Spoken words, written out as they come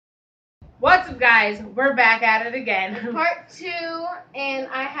What's up, guys? We're back at it again. Part 2, and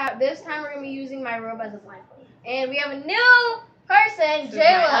this time we're gonna be using my robe as a blindfold. And we have a new person,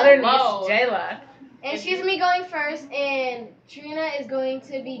 Jayla. Other niece, Jayla. And she's gonna be going first, and Trina is going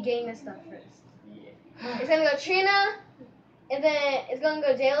to be getting the stuff first. It's gonna go Trina, and then it's gonna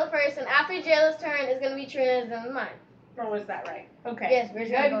go Jayla first, and after Jayla's turn, it's gonna be Trina's and mine. Or was that right? Okay. Yes, we're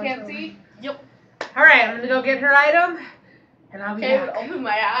good. good. You can't see? Yep. All right, I'm gonna go get her item, and I'll be back. Open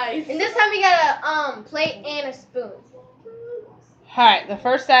my eyes. And this time we got a plate and a spoon. All right, the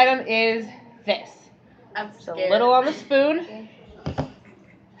first item is this. I'm It's scared. a little on the spoon. Okay.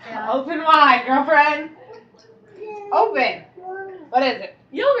 Yeah. Open wide, girlfriend. Open. What is it?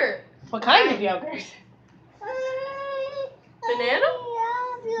 Yogurt. What kind of yogurt? Banana?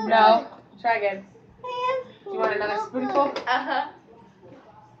 No. Try again. Do you want another spoonful? Uh-huh.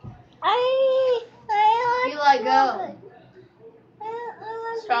 You let go.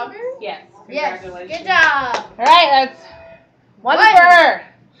 Strawberry? Yes. Yes. Congratulations. Good job. All right, that's one One. for her.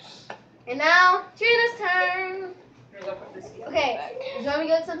 And now Trina's turn. I'm gonna go put this here. Okay. Do you want me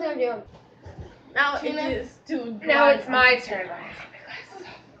to get something or do you want? Now Trina? it is to Now it's my turn.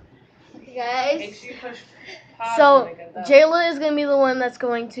 Okay, guys. Make sure you push pause So when I get that. Jayla is gonna be the one that's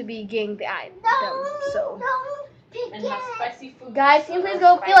going to be getting the item. So, and have spicy food. guys, can you please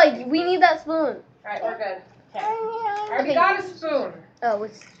go? Feel like we need that spoon. Alright, we're good. Okay. Okay. Already got a spoon. Oh,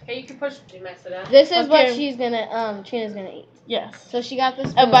 it's Okay, you can push. Did you mess it up? this is what Okay. she's gonna Trina's gonna eat. Yes. So she got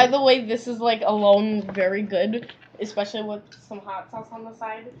this. And by the way, this is like alone very good, especially with some hot sauce on the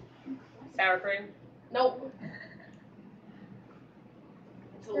side. Sour cream. Nope.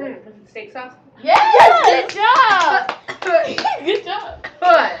 It's a little steak sauce. Yes! Good job! Good job.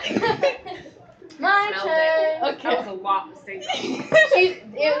 Good. My Smelled turn. it. That was a lot of steak sauce.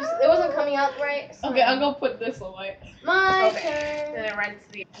 It wasn't coming out right. So Okay, I'll go put this away. My Okay. turn. Then it runs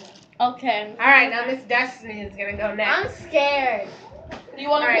to the. Okay. Alright, now Miss Destiny is gonna go I'm next. scared. Do you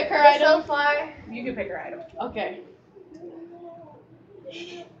want to Alright, pick her So item? far. You can pick her item. Okay.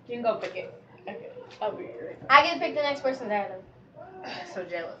 You can go pick it. Okay. I'll be right. I get to pick the next person's item. So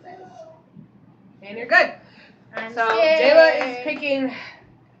Jayla's item. And you're good. I'm So scared. Jayla is picking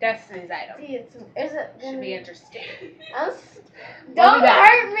Destiny's item. See, is it gonna Should be interesting. Don't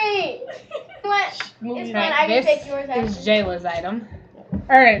hurt me. What? Moving It's on. fine. I can This pick yours. is Actually. Jayla's item.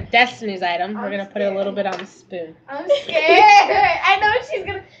 Or Destiny's item. We're I'm gonna put it a little bit on the spoon. I'm scared. I know she's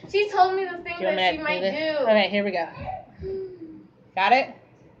gonna. She told me the things Do you want me that to she might this? do. Okay, here we go. Got it?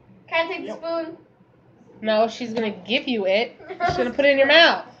 Can I take the spoon? No, she's gonna give you it. She's gonna put it in your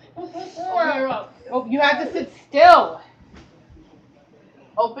mouth. Open her up. Oh, you have to sit still.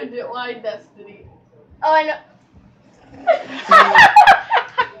 Opened it wide, Destiny. Oh, I know.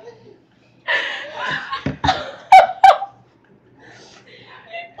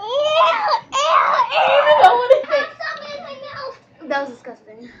 That was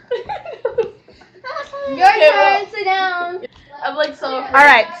disgusting. Your turn. Sit down. I'm like so afraid.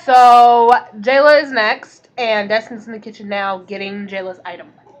 Alright, so Jayla is next, and Destiny's in the kitchen now getting Jayla's item.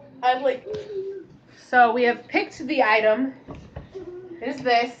 I'm like, So we have picked the item. It is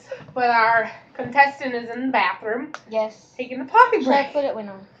this, but our contestant is in the bathroom Yes. taking the potty Should I break. put it? Wait,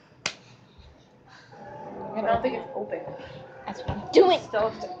 no. I don't think it's open. That's what I'm doing. Still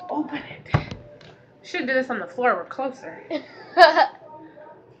have to open it. Should do this on the floor. We're closer.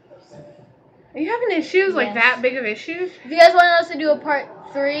 Are you having issues? Like Yes. that big of issues? If you guys want us to do a part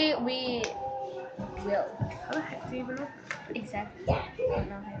 3, we will. How the heck do you even know? Exactly. I don't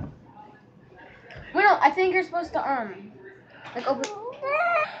know how. Wait, no, I think you're supposed to like open.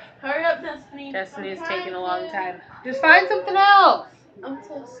 hurry up, Destiny. Destiny is taking a long time. Just find something else. I'm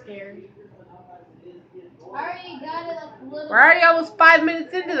so scared. I already got it a little. We're already almost 5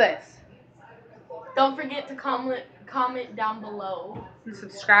 minutes into this. Don't forget to comment down below. And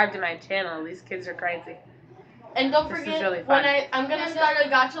subscribe to my channel. These kids are crazy. And don't This is forget, really fun. when I'm gonna start a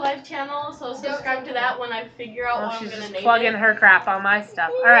Gotcha Life channel, so subscribe to that when I figure out Well, what I'm she's gonna just name plugging it. her crap on my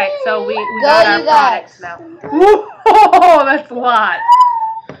stuff. All right, so we Go, got our you guys. products now. Whoa, that's a lot.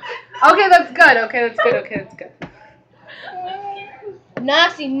 Okay, that's good. Okay, that's good. Okay, that's good.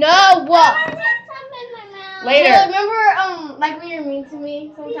 Nazi, no what? Later. Yeah, remember like when you're mean to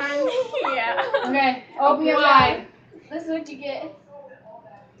me sometimes? Yeah. Okay, Open your wide. mouth. This is what you get.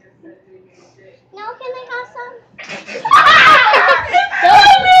 No, can I have some?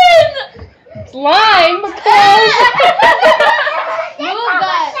 Slime. Move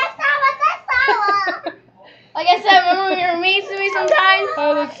that. Like I said, remember when you're mean to me sometimes?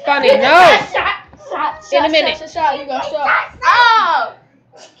 Oh, that's funny. No. Shot, In a minute. Shot, you go shot. Oh!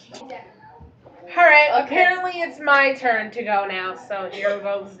 All Alright, Okay. apparently it's my turn to go now, so here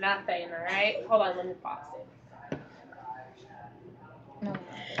goes nothing, alright? Hold on, let me pause it.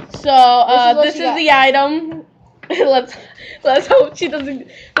 So This this is is what she the item. let's hope she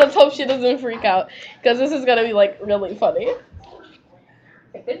doesn't freak out, because this is gonna be like really funny.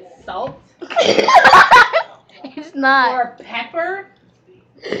 If it's salt It's not. or pepper,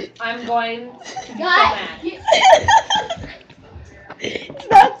 I'm going to be so God. mad. It's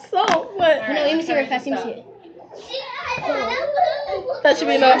not so, but Alright, No, let me let's see her try fast. Let me this see out. it. that should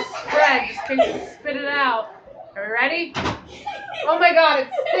be Just enough. spread, just spit it out. Are you ready? Oh my god, it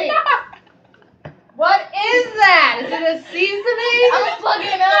stinks. What is that? Is it a seasoning? I'm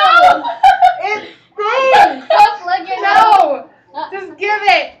fucking up. It stinks. I'm fucking up. No.